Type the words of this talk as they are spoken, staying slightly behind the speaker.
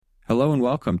Hello and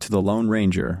welcome to The Lone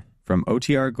Ranger from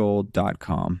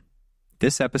OTRGold.com.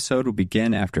 This episode will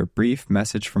begin after a brief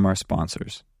message from our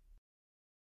sponsors.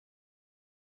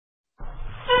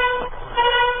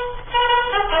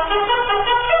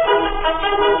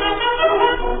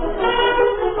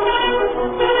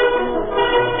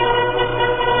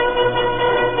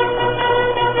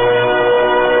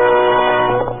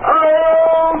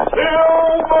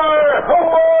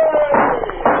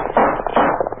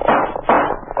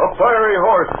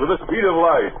 With the speed of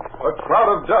light, a cloud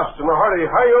of dust, and a hearty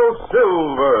hi-yo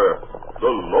Silver, the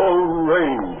Lone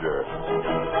Ranger.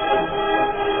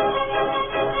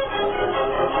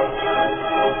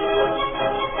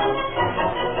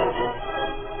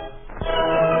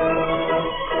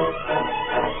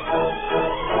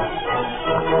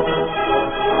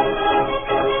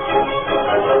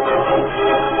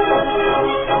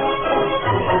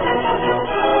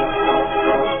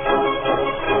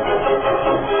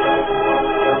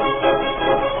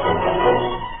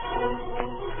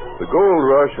 The gold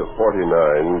rush of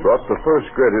 '49 brought the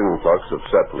first great influx of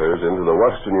settlers into the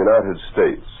western United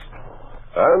States.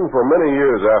 And for many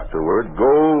years afterward,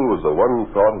 gold was the one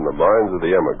thought in the minds of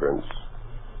the immigrants.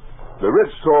 The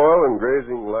rich soil and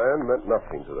grazing land meant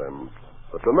nothing to them,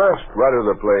 but the masked rider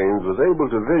of the plains was able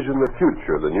to vision the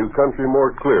future of the new country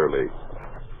more clearly.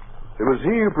 It was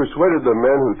he who persuaded the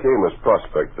men who came as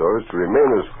prospectors to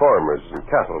remain as farmers and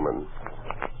cattlemen.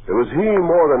 It was he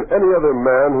more than any other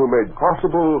man who made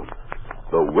possible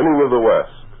the winning of the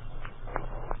West.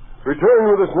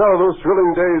 Returning with us now to those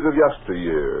thrilling days of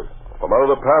yesteryear. From out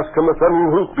of the past come the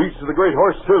thundering hoofbeats of the great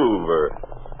horse Silver.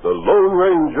 The Lone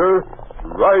Ranger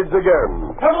rides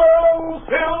again. Come on,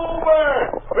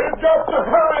 Silver! We've got to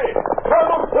hurry! Come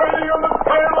away on the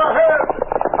trail ahead!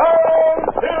 On,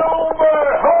 Silver!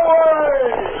 Away!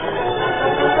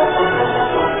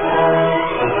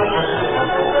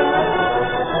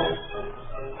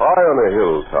 High on a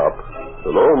hilltop, the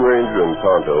Lone Ranger and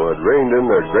Tonto had reined in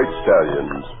their great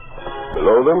stallions.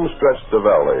 Below them stretched the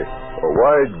valley, a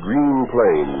wide green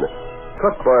plain,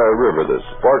 cut by a river that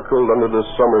sparkled under the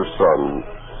summer sun.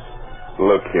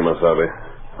 Look, Kemosabe,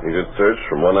 you could search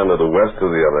from one end of the west to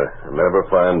the other and never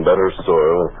find better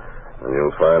soil than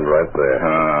you'll find right there.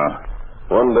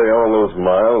 One day all those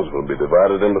miles will be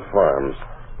divided into farms.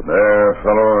 There,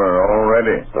 fellow,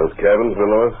 already. Those cabins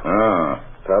below us?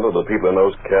 Tonto, the people in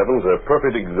those cabins are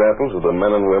perfect examples of the men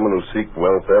and women who seek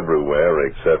wealth everywhere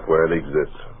except where it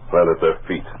exists, right at their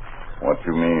feet. What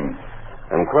you mean?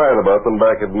 Inquired about them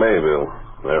back at Mayville.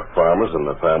 They're farmers and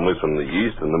their families from the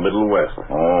east and the Middle West.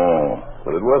 Oh.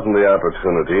 But it wasn't the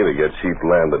opportunity to get cheap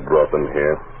land that brought them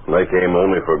here. They came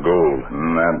only for gold.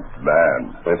 That's bad.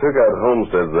 They took out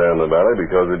homesteads there in the valley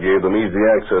because it gave them easy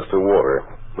access to water.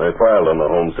 They filed on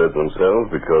the homesteads themselves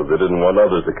because they didn't want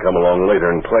others to come along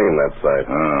later and claim that site.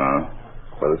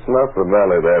 But it's not the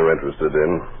valley they're interested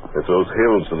in. It's those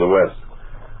hills to the west.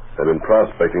 They've been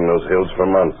prospecting those hills for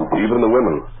months, even the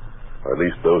women. Or at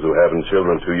least those who haven't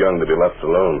children too young to be left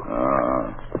alone.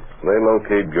 If they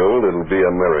locate gold, it'll be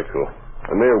a miracle.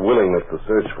 The mere willingness to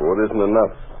search for it isn't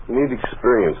enough. You need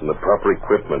experience and the proper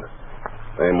equipment.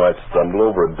 They might stumble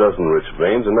over a dozen rich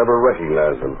veins and never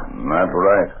recognize them. That's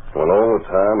right. Well, all the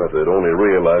time, if they'd only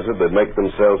realize it, they'd make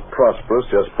themselves prosperous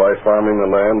just by farming the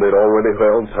land they'd already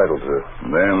held title to.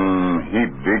 Then he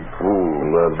big fool.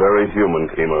 They're very human,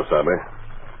 Kemosabe.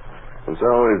 It's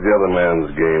always the other man's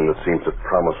game that seems to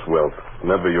promise wealth,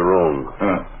 never your own.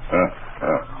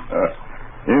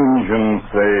 Injun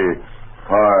say,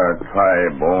 far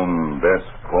tribe own best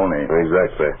pony.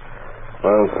 Exactly.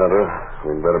 Well, Tonto,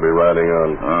 we'd better be riding on.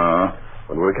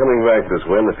 But we're coming back this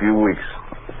way in a few weeks.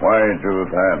 Why do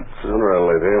that? Sooner or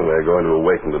later, they're going to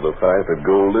awaken to the fact that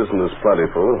gold isn't as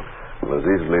plentiful and as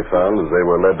easily found as they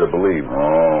were led to believe.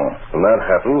 When that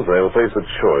happens, they'll face a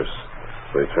choice.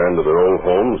 They turn to their old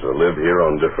homes or live here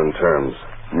on different terms.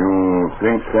 You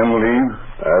think them leave?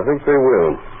 I think they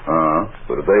will.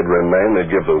 But if they'd remain,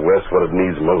 they'd give the West what it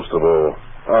needs most of all.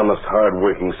 Honest,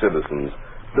 hard-working citizens,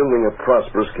 building a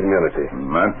prosperous community.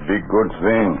 That be good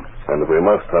thing. And if we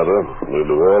must, Tonto, we'll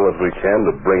do all that we can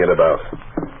to bring it about.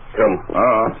 Come.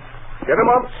 Get him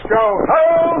up, Scout.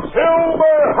 Ho,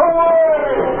 Silver!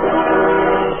 Away!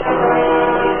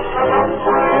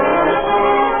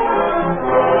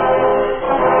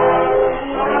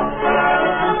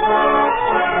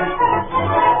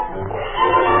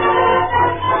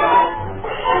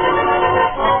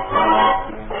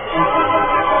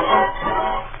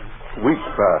 Weeks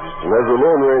passed, and as the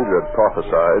Lone Ranger had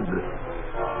prophesied,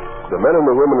 the men and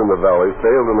the women in the valley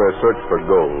failed in their search for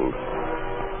gold.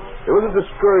 It was a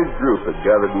discouraged group that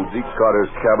gathered in Zeke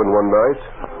Carter's cabin one night.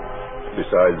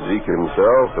 Besides Zeke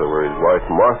himself, there were his wife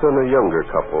Martha and a younger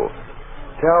couple,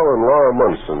 Cal and Laura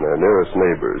Munson, their nearest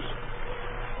neighbors.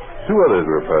 2 others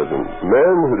were present,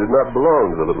 men who did not belong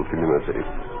to the little community.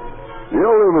 The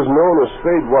elder was known as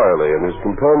Spade Wiley, and his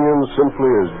companion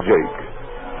simply as Jake.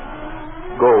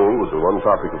 Gold was the one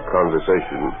topic of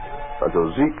conversation until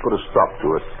Zeke put a stop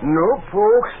to it. No,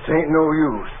 folks, it ain't no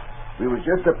use. We was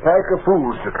just a pack of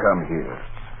fools to come here.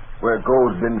 Where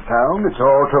gold's been found, it's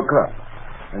all took up.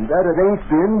 And that it ain't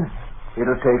been,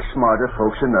 it'll take smarter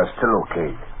folks than us to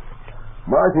locate.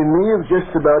 Martha and me have just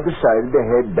about decided to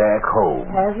head back home.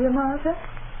 Have you, Martha?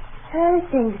 I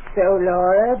think so,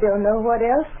 Laura. Don't know what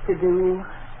else to do.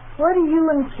 What are you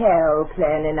and Cal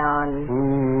planning on?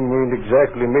 We ain't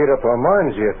exactly made up our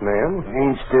minds yet, ma'am.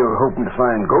 Ain't still hoping to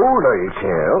find gold, are you,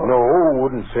 Cal? No,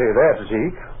 wouldn't say that,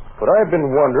 Zeke. But I've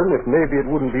been wondering if maybe it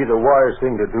wouldn't be the wise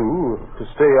thing to do to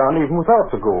stay on even without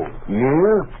the gold.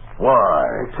 Yeah? Why?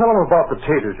 Tell them about the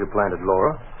taters you planted,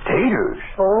 Laura. Taters?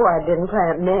 Oh, I didn't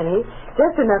plant many.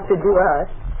 Just enough to do us.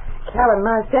 Cal and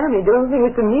my Sammy don't think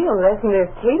it's a meal unless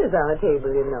there's taters on the table,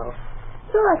 you know.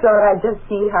 So I thought I'd just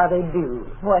see how they do.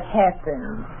 What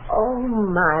happened? Oh,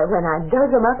 my. When I dug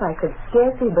them up, I could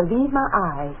scarcely believe my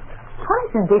eyes.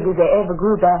 Twice as big as they ever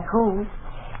grew back home.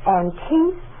 And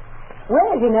teeth?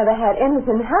 Well, you never had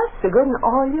anything half so good in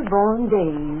all your born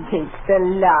days. It's a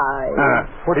lie.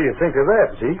 What do you think of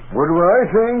that, Zeke? What do I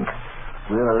think?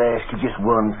 Well, I'll ask you just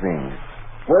one thing.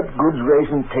 What good's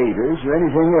raising taters or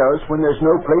anything else when there's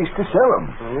no place to sell them?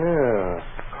 Yeah.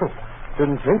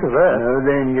 Didn't think of that.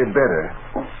 Then you'd better.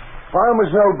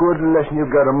 Farmers no good unless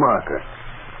you've got a market.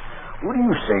 What do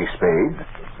you say, Spade?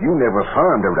 You never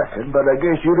farmed a record, but I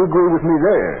guess you'd agree with me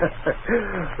there.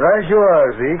 Right you are,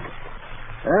 Zeke.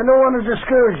 I don't want to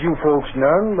discourage you folks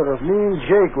none, but if me and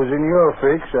Jake was in your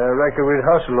fix, I reckon we'd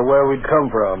hustle to where we'd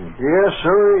come from. Yes,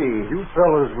 sirree. You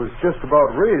fellas was just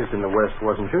about raised in the West,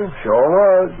 wasn't you? Sure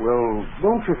was. Well,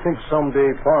 don't you think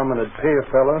someday farming would pay a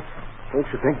fella? Don't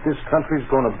you think this country's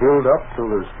going to build up till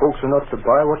there's folks enough to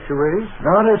buy what you raise?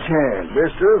 Not a chance,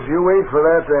 mister. If you wait for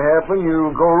that to happen,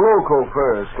 you go loco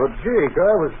first. But, Jake,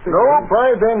 I was thinking... Nope,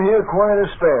 I've been here quite a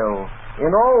spell. In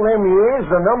all them years,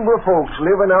 the number of folks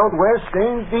living out west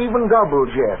ain't even doubled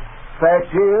yet.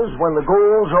 Fact is, when the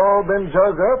gold's all been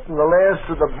dug up and the last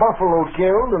of the buffalo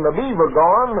killed and the beaver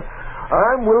gone,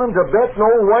 I'm willing to bet no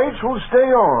whites will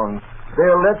stay on.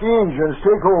 They'll let the Indians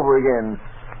take over again.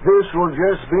 This will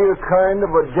just be a kind of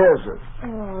a desert.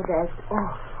 Oh, that's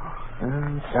awful.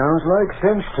 Sounds like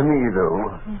sense to me,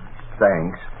 though.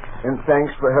 Thanks. And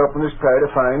thanks for helping us try to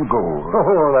find gold.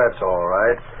 Oh, that's all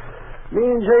right. Me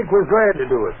and Jake was glad to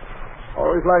do it.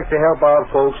 Always like to help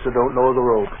out folks that don't know the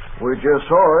ropes. We're just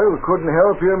sorry we couldn't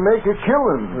help you make a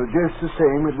killing. Just the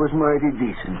same, it was mighty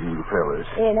decent of you fellas.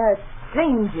 And us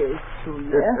strangers to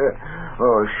you.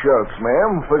 Oh, shucks,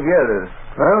 ma'am. Forget it.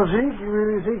 Well, Zeke, you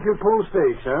really think you'll pull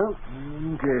stakes, huh?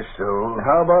 Guess so.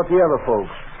 How about the other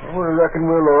folks? Oh, I reckon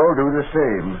we'll all do the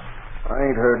same.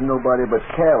 I ain't heard nobody but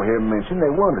Cal here mention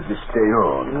they wanted to stay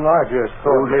on. I just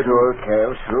thought... Oh, sure,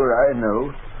 Cal, sure, I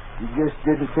know. You just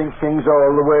didn't think things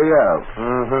all the way out.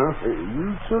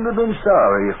 You should have been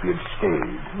sorry if you'd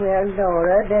stayed. Well,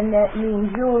 Laura, then that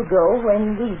means you'll go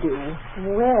when we do.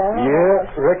 Well... Yeah,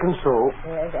 reckon so.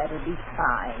 Well, that'll be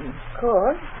fine. Of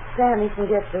course, Sammy can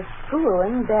get the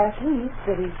schooling back east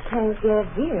that he can't get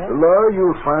here. Laura,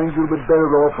 you'll find you'll be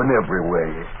better off in every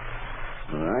way.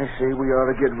 I say we ought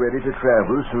to get ready to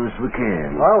travel as soon as we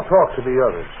can. I'll talk to the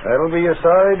others. That'll be a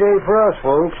sorry day for us,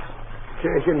 folks.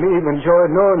 Jake and me have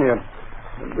enjoyed knowing you.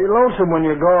 It'll be lonesome when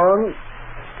you're gone.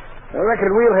 I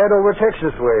reckon we'll head over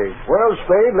Texas way. Well,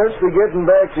 Spade, let's be getting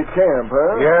back to camp,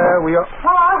 huh? Yeah, we are...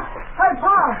 Pa! Hey,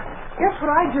 Pa! Guess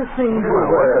what I just seen?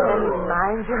 Well,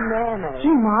 mind your manners.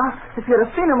 Gee, Ma, if you'd have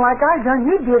seen him like I done,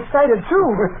 you'd be excited, too.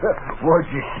 What'd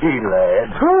you see,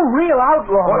 lad? 2 real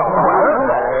outlaws.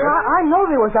 I know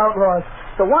they was outlaws.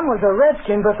 The one was a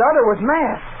redskin, but the other was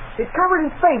masked. It covered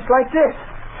his face like this.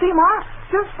 See, Ma?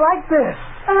 Just like this.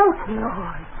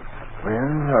 Outlaws.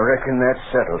 Well, I reckon that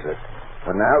settles it.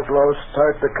 When the outlaws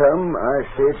start to come, I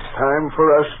say it's time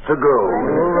for us to go.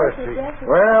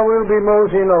 Well, we'll be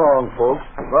moseying along, folks.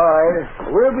 Bye.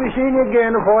 We'll be seeing you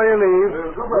again before you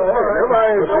leave. Goodbye.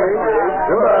 Goodbye,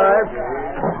 Goodbye.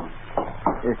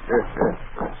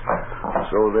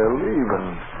 So they're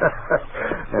leaving.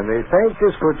 And they thanked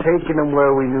us for taking them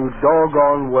where we knew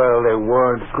doggone well they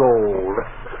weren't gold.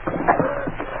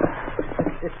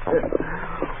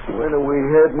 When are we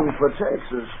heading for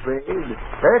Texas, Spade?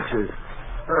 Texas?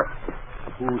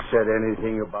 Who said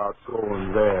anything about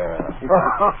going there? Get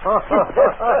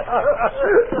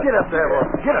up there, boy.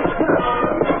 Get up.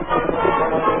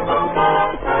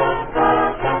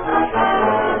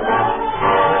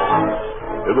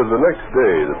 It was the next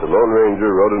day that the Lone Ranger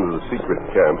rode into the secret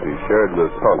camp he shared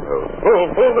with Tonto.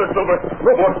 Oh, there, Silver.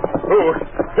 No more. Oh.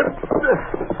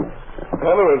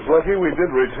 Tonto, it's lucky we did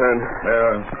return.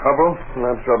 Trouble?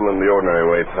 Not trouble in the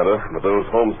ordinary way, Tonto, but those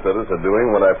homesteaders are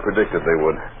doing what I predicted they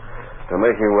would. They're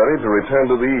making ready to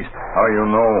return to the east. How you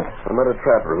know? I met a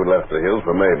trapper who left the hills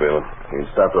for Mayville. He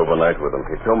stopped overnight with them.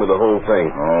 He told me the whole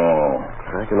thing. Oh.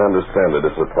 I can understand the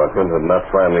disappointment of not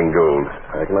finding gold.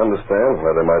 I can understand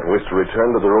why they might wish to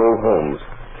return to their old homes.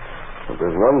 But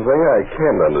there's one thing I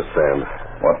can't understand.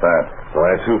 What that?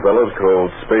 Why two fellows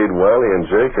called Spade, Wiley, and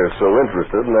Jake are so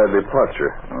interested in their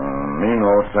departure. Me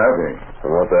no savvy.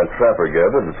 From what that trapper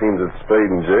gathered, it seems that Spade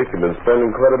and Jake have been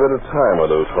spending quite a bit of time with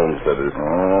those homesteaders.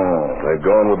 Oh. They've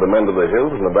gone with the men to the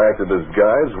hills and have acted as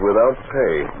guides without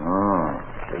pay. Oh.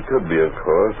 It could be, of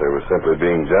course, they were simply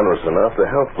being generous enough to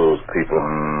help those people.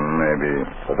 Maybe.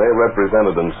 But they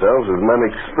represented themselves as men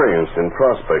experienced in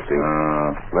prospecting.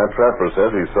 That trapper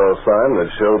says he saw a sign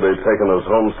that showed they'd taken those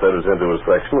homesteaders into a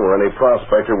section where any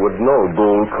prospector would know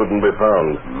gold couldn't be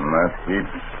found. That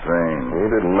keeps strange. He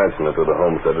didn't mention it to the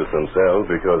homesteaders themselves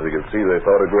because he could see they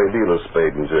thought a great deal of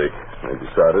Spade and Jake. They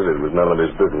decided it was none of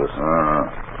his business.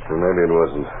 Well, maybe it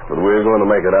wasn't. But we're going to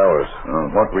make it ours.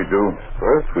 What we do?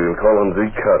 First, we'll call him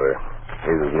Zeke Carter.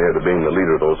 He's as near to being the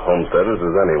leader of those homesteaders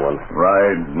as anyone.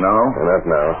 Right now? Not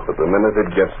now, but the minute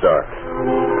it gets dark.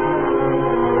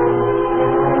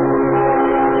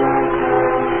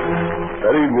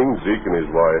 That evening, Zeke and his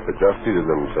wife had just seated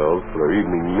themselves for their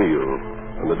evening meal,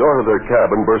 and the door of their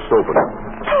cabin burst open.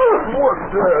 What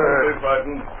the... Hey,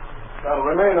 Frightened. Now,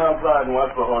 remain outside and watch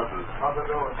the horses. How's it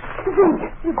going?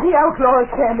 Zeke, the outlaws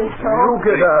candy show. You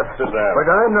get out. Sit down. But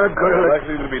I'm not going You're to...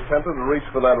 likely to be tempted to reach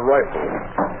for that rifle.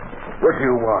 What do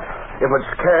you want? If it's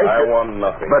cash... I want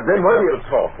nothing. But then what do you... to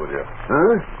talk with you.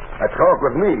 Huh? A talk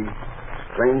with me?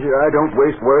 Stranger, I don't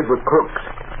waste words with crooks.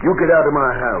 You get out of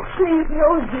my house. Please,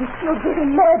 no, Zeke. You're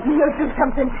getting mad and you'll do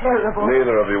something terrible.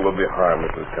 Neither of you will be harmed,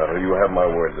 Mrs. Carter. You have my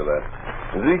word to that.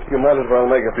 Zeke, you might as well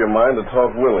make up your mind to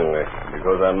talk willingly,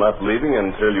 because I'm not leaving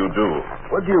until you do.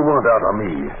 What do you want out of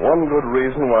me? One good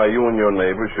reason why you and your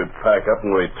neighbors should pack up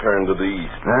and return to the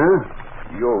east. Huh?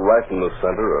 You're right in the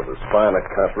center of as fine a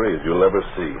country as you'll ever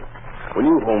see. When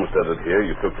you homesteaded here,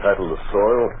 you took title to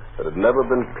soil that had never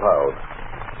been plowed.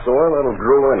 Soil that'll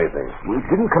grow anything. We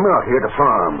didn't come out here to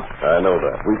farm. I know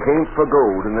that. We came for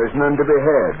gold, and there's none to be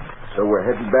had. So we're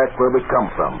heading back where we come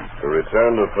from. To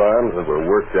return to farms that were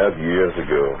worked out years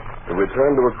ago. To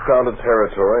return to a crowded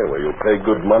territory where you'll pay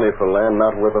good money for land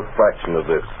not worth a fraction of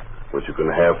this, which you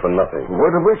can have for nothing.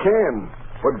 What if we can?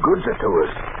 What good's it to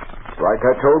us? Like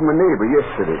I told my neighbor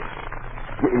yesterday.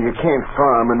 You can't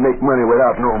farm and make money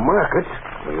without no market.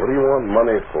 And what do you want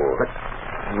money for? But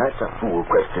that's a fool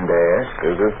question to ask.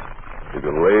 Is it? You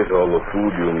can raise all the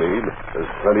food you need.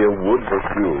 There's plenty of wood for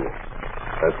fuel.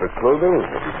 As for clothing,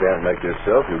 if you can't make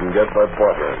yourself, you can get by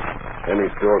bartering. Any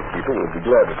storekeeper would be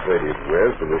glad to trade his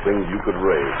wares for the things you could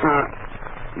raise.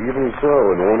 Even so,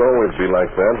 it won't always be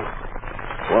like that.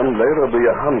 One day there'll be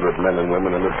 100 men and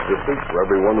women in this district for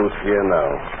every one who's here now.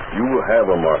 You will have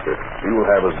a market. You will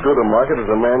have as good a market as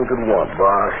a man could want.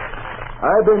 Bosh.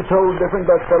 I've been told different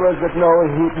by fellows that know a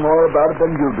heap more about it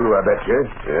than you do, I bet you.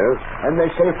 Yes? And they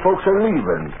say folks are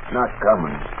leaving, not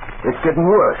coming. It's getting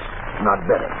worse, not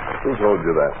better. Who told you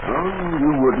that? Oh,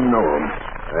 you wouldn't know them.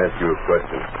 Ask you a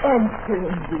question. Answer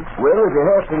him, Zeke. Well, if you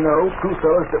have to know, two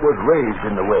fellows that was raised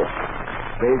in the West.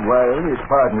 Spade Wiley and his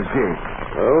partner Jake.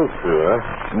 Oh, sure.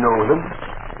 Know them?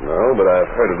 No, but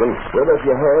I've heard of them. Well, if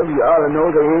you have, you ought to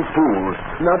know they ain't fools.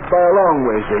 Not by a long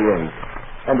ways they ain't.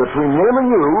 And between them and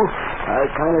you, I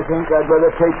kind of think I'd rather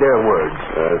take their words.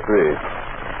 I see.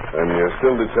 And you're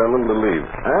still determined to leave?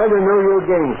 I don't know your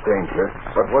game, stranger,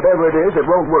 but whatever it is, it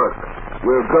won't work.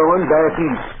 We're going back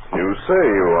east. You say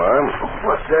you are.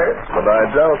 What's that? But I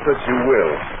doubt that you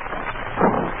will.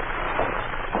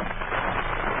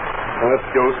 Let's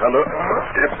go, Thunder.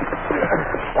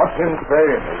 What's in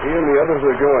Spade? He and the others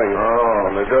are going. Oh.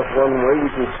 And there's just one way we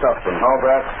can stop them. How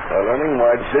that? By learning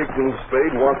why Jake and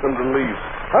Spade want them to leave.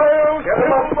 I'll get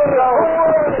him up and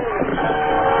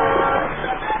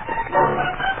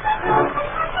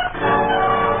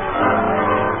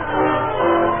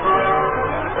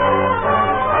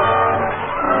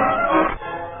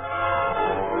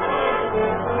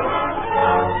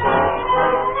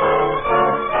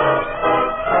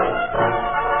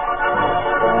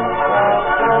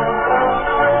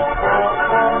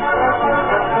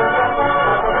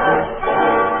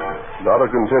Now to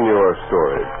continue our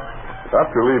story.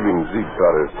 After leaving Zeke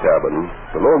Carter's cabin,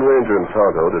 the Lone Ranger and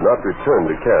Tonto did not return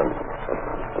to camp.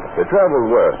 They traveled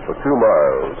west for 2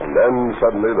 miles, and then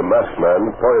suddenly the masked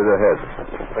man pointed ahead.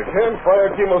 The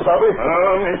campfire, Kimosabe.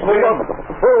 Hold up.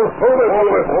 Hold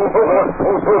it.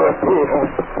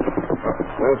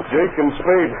 That's Jake and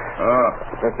Spade.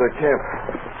 That's their camp.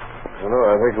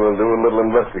 I think we'll do a little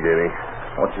investigating.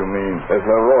 What you mean? There's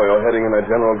an arroyo heading in a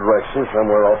general direction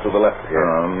somewhere off to the left here.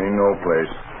 Me no place.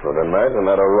 So tonight in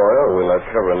that arroyo, we'll have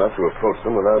cover enough to approach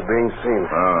them without being seen.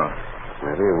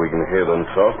 Maybe if we can hear them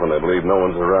talk when they believe no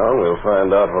one's around, we'll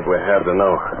find out what we have to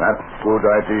know. That's good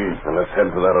idea. And let's head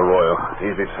for that arroyo.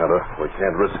 Easy, Tonto. We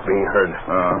can't risk being heard.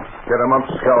 Get him up,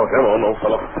 Scout. Come on, old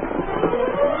fellow.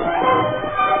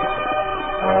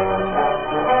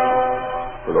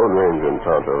 The Lone Ranger and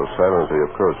Tonto silently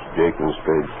approached Jake and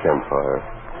Spade's campfire.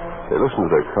 They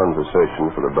listened to their conversation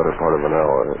for the better part of an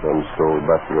hour, then strolled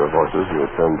back to their horses and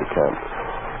returned to camp.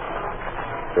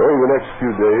 During the next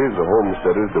few days, the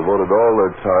homesteaders devoted all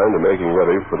their time to making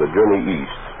ready for the journey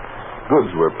east. Goods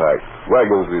were packed,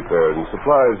 wagons repaired, and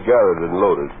supplies gathered and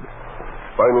loaded.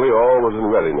 Finally, all was in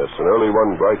readiness, and early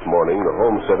one bright morning, the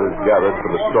homesteaders gathered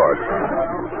for the start.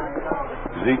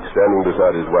 Zeke, standing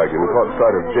beside his wagon, caught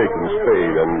sight of Jake and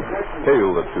Spade and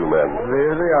hailed the two men.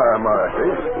 There they are, Marty.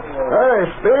 Hi,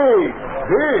 Spade.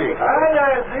 Zeke.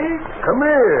 Hi, Zeke. Come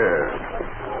here.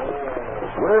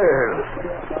 Well,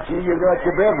 see you got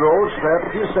your bedroll strapped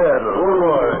to your saddle.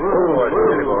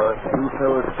 You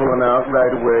fellas pulling out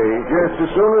right away. Just as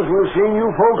soon as we've seen you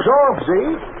folks off,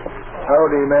 Zeke.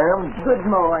 Howdy, ma'am. Good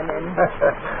morning.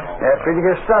 Happy to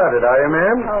get started, are you,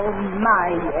 ma'am? Oh, my,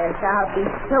 yes. I'll be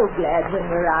so glad when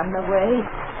we're on the way.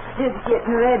 Just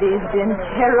getting ready has been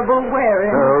terrible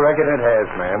wearing. I reckon it has,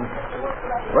 ma'am.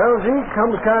 Well, Zeke,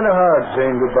 comes kind of hard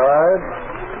saying goodbye.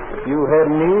 If you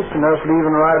heading east and us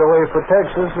leaving right away for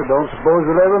Texas, I don't suppose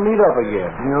we'll ever meet up again.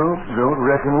 No, don't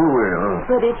reckon we will.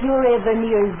 But if you're ever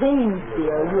near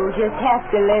Zanesville, you'll just have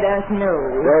to let us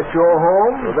know. That's your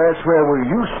home? Well, that's where we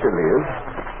used to live.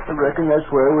 I reckon that's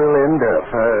where we'll end up.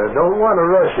 Don't want to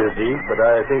rush you, Zeke, but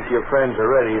I think your friends are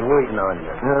ready and waiting on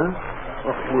you. Huh?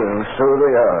 Well, so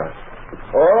they are.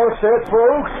 All set,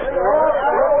 folks?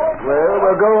 Well,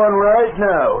 we're going right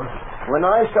now. When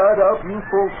I start up, you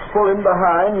folks pull in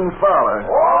behind and follow.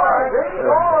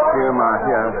 Here, Marty,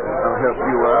 I'll help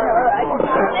you up.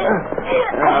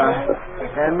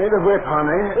 Hand me the whip,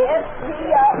 honey. Yes,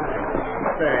 here.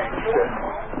 Thanks.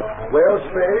 Well,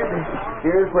 Spade,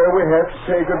 here's where we have to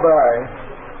say goodbye.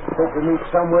 Hope we meet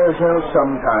somewhere else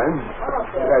sometime.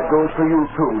 That goes for you,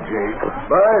 too, Jake.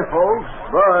 Bye, folks.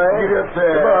 Bye. Get up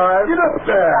there. Goodbye. Get up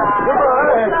there.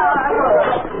 Goodbye.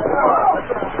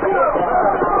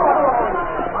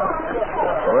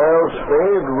 Well,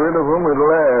 Spade, rid of them at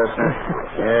last.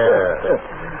 Yeah.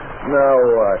 Now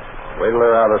what? Wait till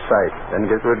they're out of sight. Then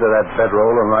get rid of that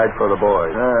bedroll and ride for the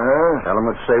boys. Uh-huh. Tell them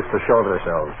it's safe to show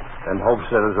themselves. And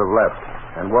homesteaders have left.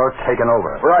 And we're taking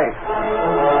over. Right.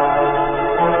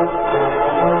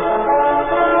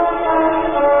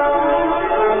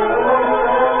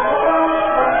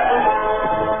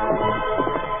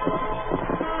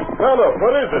 Tonto,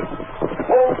 what is it?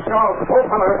 Scout.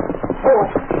 Hunter.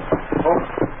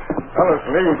 Fellas,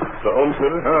 leave. The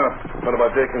homesteaders? What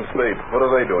about Jake and Spade? What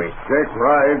are they doing? Jake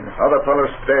ride. Other fellas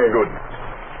stay. Good.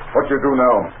 What you do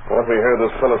now? What we heard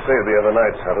this fellow say the other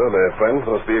night, Tonto, their friends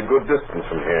must be a good distance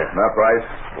from here. Not right.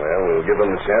 Well, we'll give them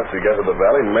a chance to get to the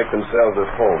valley and make themselves at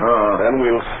home. Then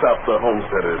we'll stop the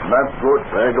homesteaders. That's good.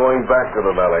 They're going back to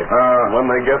the valley.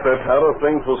 When they get there, Tonto,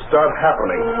 things will start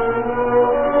happening.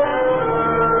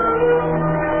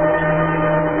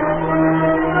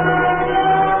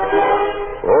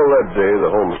 All that day,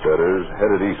 the homesteaders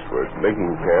headed eastward,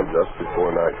 making camp just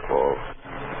before nightfall.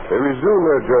 They resumed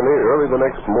their journey early the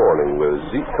next morning, with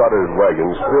Zeke Cotter's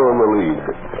wagon still in the lead.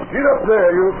 Get up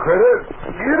there, you critter.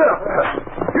 Get up.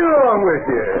 Get along with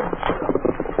you.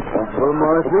 Well,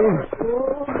 Marthy?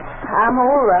 I'm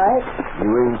all right.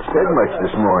 You ain't said much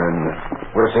this morning.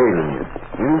 What's ailing you?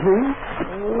 Anything?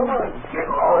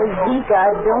 Oh, Zeke,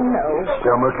 I don't know.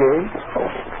 Stomachache?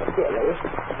 Silly.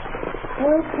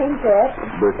 Well, think that.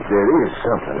 But there is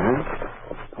something, huh?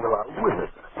 Well, I will.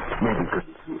 Maybe because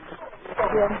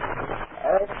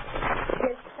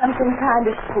Just something kind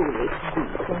of foolish,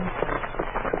 Zeke. And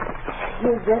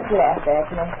you just laugh at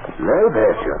me. Laugh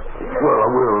at you? Well, I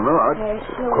will not. Yes,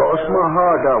 you Cross will. my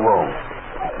heart, I won't.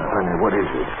 Honey, what is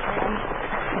it?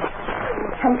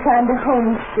 I'm kind of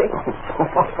homesick.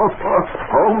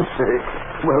 Homesick?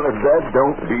 Well, if that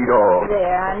don't beat all.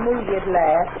 There, I knew you'd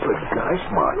laugh. But gosh,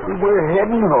 Marty, we're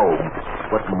heading home.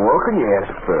 What more can you ask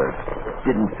for?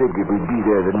 Didn't figure we'd be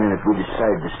there the minute we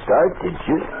decided to start, did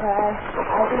you?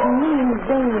 I didn't mean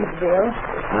Zanesville.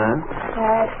 Huh?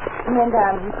 And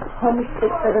I'm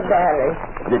homesick for the valley.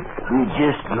 That we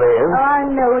just left? Oh, I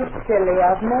know it's silly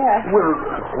of me. Well,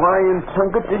 why in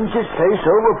Tunket didn't you say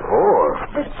so before?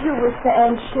 But you were so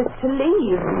anxious to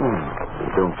leave. I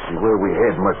don't see where we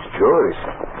had much choice.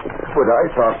 But I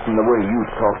thought from the way you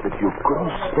talked that you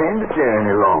couldn't stand it there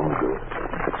any longer.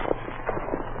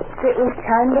 It was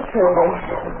kind of pretty.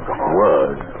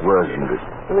 Wasn't it?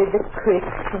 With the creek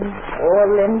and all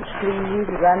them trees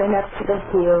running up to the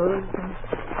hills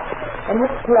and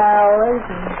the flowers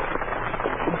and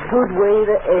the good way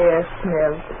the air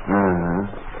smelled.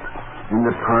 In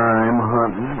the prime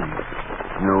hunting,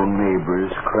 no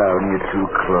neighbors crowding you too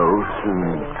close,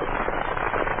 and...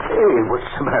 Hey, what's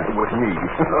the matter with me?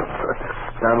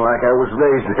 Sound like I was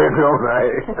raised there, don't I?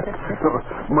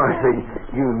 Martha,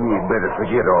 you and me better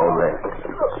forget all that.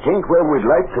 Think where we'd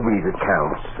like to be that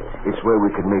counts. It's where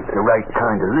we can make the right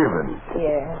kind of living.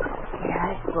 Yeah,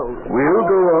 I suppose. We'll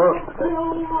go on.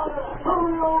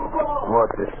 What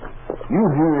the... You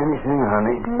hear anything,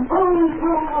 honey?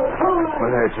 Well,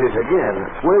 that's it again.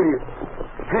 Where you...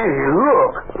 Hey,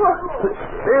 look!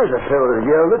 There's a fellow that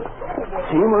yelled it.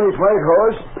 See him on his white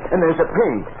horse? And there's a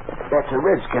pink. That's a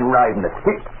redskin riding it.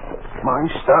 My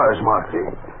stars, Marty.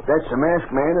 That's the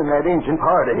masked man and that ancient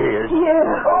part of his.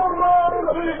 Yeah. Hold on,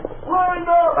 line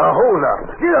up! Hold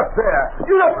up. Get up there.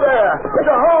 Get up there. It's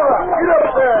a hold up. Get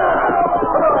up there.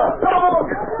 Come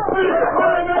on!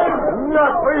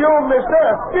 Not for you, mister.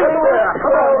 Get up there.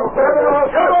 Come on.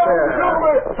 Get there.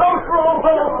 Post roll,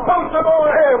 post the boy!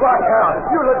 Hey, watch out.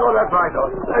 You let go of that bridle.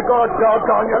 Let go,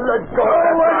 doggone you. Let go of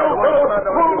that bridle.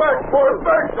 Pull back, boy.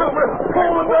 Back to me.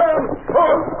 Pull it down.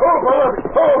 Oh, boy.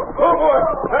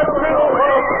 That's me, old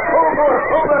fellow. Oh, boy.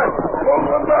 Pull back. Pull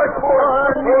them back, boy.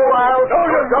 You out. Oh,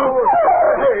 you go.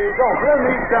 Hey, don't let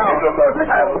me down.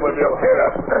 Hell with you.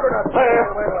 Here.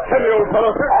 Come here, old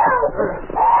fellow.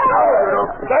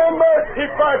 Stand back.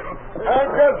 Keep back.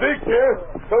 I've got Zeke here,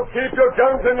 so keep your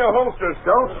guns in your holsters.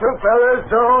 Don't shoot, fellas.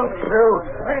 Don't shoot.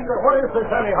 Ranger, what is this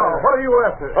anyhow? What are you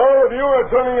after? All of you are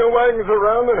turning your wagons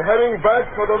around and heading back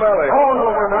for the valley. Oh, no,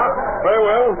 we're not. Very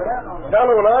well.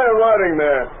 Calum and I are riding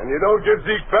there, and you don't get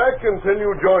Zeke back until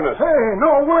you join us. Hey,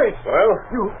 no, wait. Well,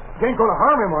 You ain't going to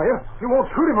harm him, are you? You won't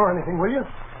shoot him or anything, will you?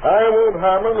 I won't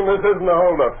harm him, and this isn't a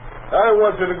holdup. I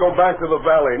want you to go back to the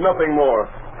valley, nothing more.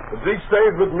 But Zeke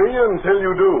stays with me until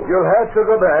you do. You'll have to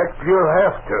go back. You'll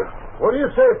have to. What do you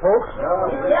say, folks?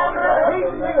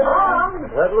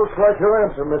 That looks like your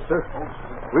answer, mister.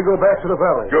 We go back to the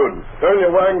valley. Good. Turn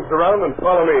your wagons around and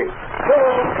follow me.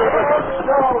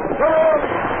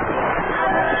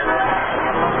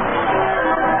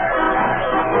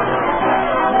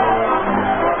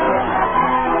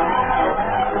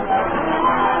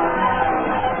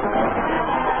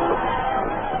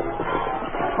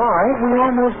 All right, we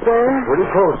almost there. Pretty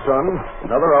close, son.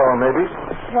 Another hour, maybe.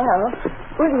 Well,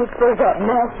 what do you suppose that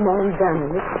masked man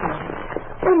done this time?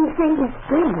 What do you think he's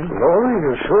doing? Lori,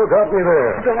 you sure got me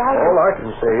there. But All I can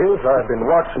say is I've been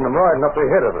watching them riding up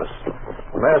ahead of us.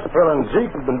 Masked fella and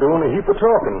Zeke have been doing a heap of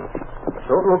talking.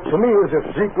 So it looked to me as if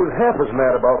Zeke was half as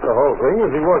mad about the whole thing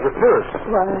as he was at first.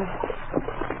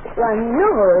 Why,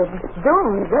 no,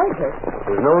 don't get it.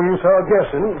 There's no use our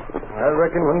guessing. I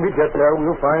reckon when we get there,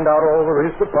 we'll find out all there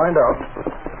is to find out.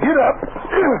 Get up!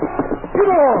 Get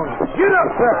on! Get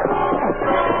up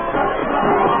there!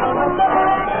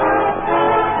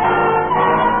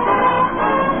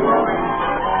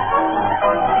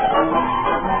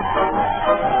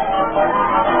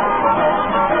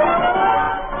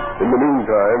 In the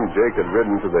meantime, Jake had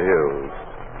ridden to the hills.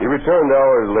 He returned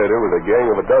hours later with a gang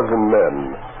of 12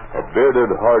 men, a bearded,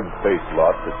 hard-faced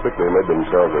lot that quickly made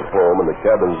themselves at home in the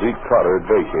cabin Zeke Cotter had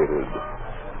vacated.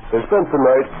 They spent the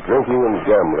night drinking and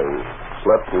gambling,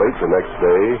 slept late the next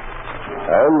day,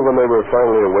 and when they were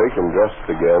finally awake and dressed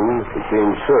again,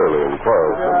 became surly and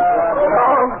quarrelsome.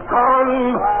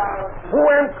 Who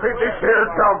emptied this here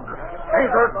jug? Ain't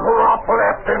a drop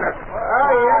left in it.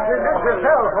 You emptied this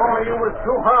yourself, only you was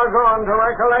too hard on to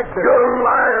recollect it. You're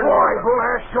lying. Why,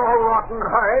 blast your rotten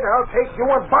hide. I'll take you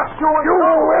and bust you and... You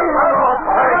will not.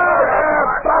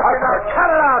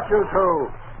 Cut it out, you two.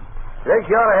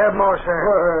 Jake, you ought to have more sense.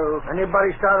 Well,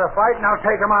 anybody start a fight, and I'll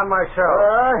take him on myself.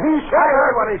 He said... I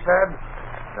heard what he said.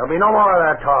 There'll be no more of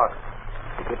that talk.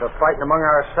 If we get to fighting among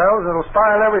ourselves, it'll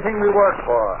spoil everything we work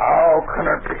for. How can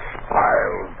it be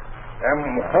spoiled? Them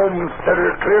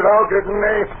homesteaders cleared out, didn't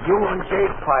they? You and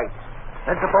Jake fight.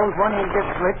 Then suppose one of you gets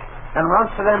slick and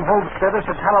runs to them homesteaders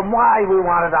to tell them why we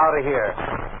want it out of here.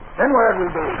 Then what'd we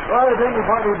do? Well, I think we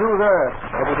probably do that.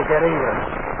 Maybe to get even.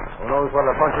 Who knows what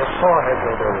a bunch of soreheads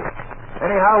will do.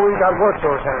 Anyhow, we got work to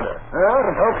attend to.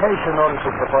 Yeah? Location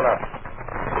notices to put up.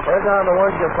 Head down the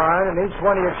ones you find, and each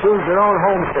one of you choose your own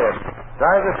homestead.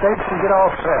 Drive the stakes and get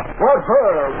all set. What for?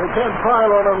 We can't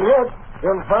file on them yet.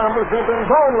 Them farmers ain't been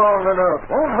gone long enough.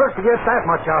 Won't hurt to get that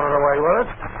much out of the way, will it?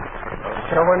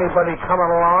 Show anybody coming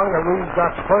along that we've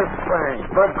got first claim.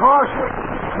 But caution.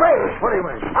 Wait, what do you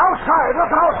mean? Outside!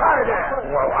 Look outside there!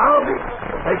 Well, I'll be...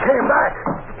 They came back.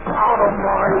 Out of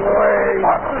my way.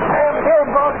 Stand here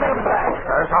and brought them back.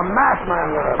 There's a masked man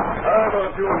with us. How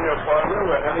about you and your partner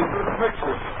were heading for the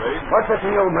fixes, Spade? What's it to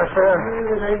you, mister?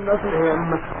 It ain't nothing to him,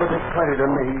 but it's plenty to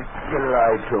me. You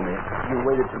lied to me. You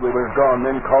waited till we was gone,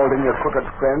 then called in your crooked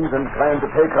friends and planned to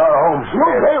take our homes. You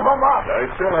gave them up. I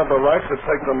still have the right to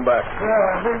take them back.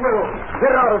 Yeah, they will.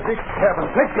 Get out of this cabin.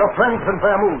 Take your friends and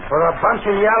vamoose. For a bunch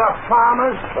of yellow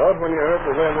farmers? Thought when you heard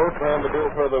the railroad planned to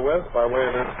build further west by way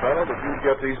of this tunnel that you'd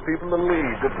get these people to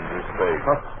leave, didn't you, Spade?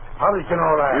 How did you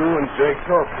know that? You and Jake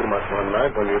talked too much one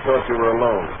night when you thought you were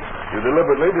alone. You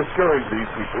deliberately discouraged these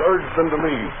people, urged them to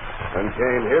leave, and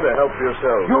came here to help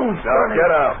yourselves. Now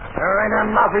get out. There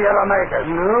ain't enough of you to make it.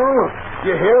 No?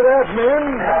 You hear that, men?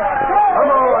 Come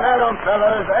on, at 'em,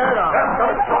 fellas, at 'em.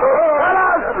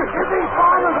 Fellas, give these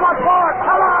farmers what for.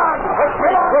 Come on. Let's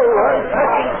go.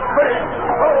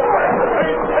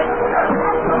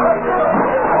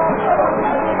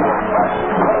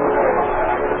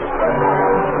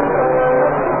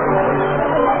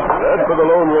 As for the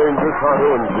Lone Ranger, Tonto,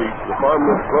 and Zeke, the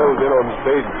farmers closed in on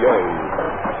Spade's gang.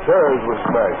 Chairs were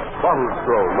smashed, bottles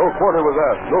thrown, no quarter was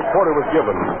asked, no quarter was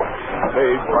given.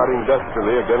 Spade, fighting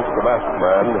desperately against the masked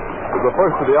man, was the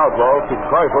first of the outlaws to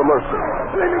cry for mercy.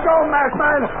 Leave me go, masked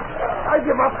man. I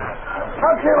give up.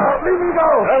 I'll kill her. Leave me go.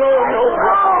 Hello, you.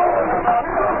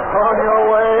 On your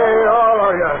way, all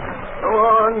of you. Go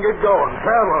on, get going.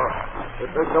 Travel. If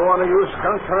there's no one of you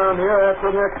skunks around here after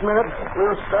the next minute,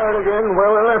 we'll start again where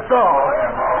we left off.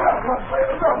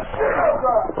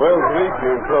 Well, Zeke,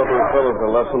 you've taught those fellows a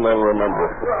lesson they'll remember.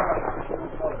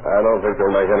 I don't think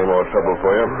they'll make any more trouble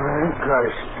for you.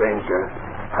 Gosh, stranger.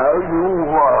 How you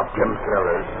walk, them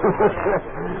fellas.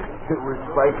 It was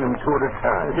fighting two at a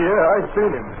time. Yeah, I've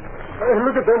seen him. Hey,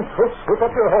 look at them crooks whip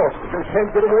up their horses. They can't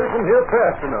get away from here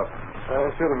fast enough. I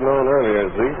should have known earlier,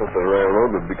 Zeke, that the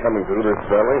railroad would be coming through this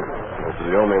valley. This is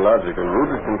the only logical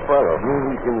route it can follow.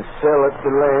 We can sell it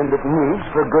the land it needs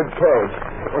for good cash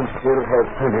and still have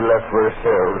plenty left for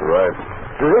ourselves. Right.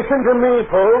 Listen to me,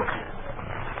 folks.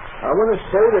 I want to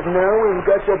say that now we've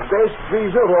got the best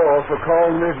reason of all for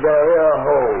calling this valley a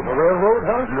home. The railroad,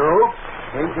 huh? Nope.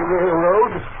 Ain't the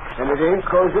railroad. And it ain't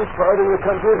 'cause this part of the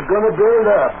country is going to build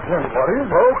up. Then what is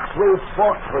it? Folks, we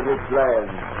fought for this land.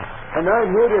 And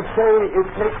I'm here to say it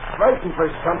takes fighting for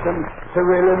something to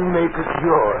really make it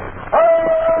yours.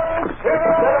 Oh,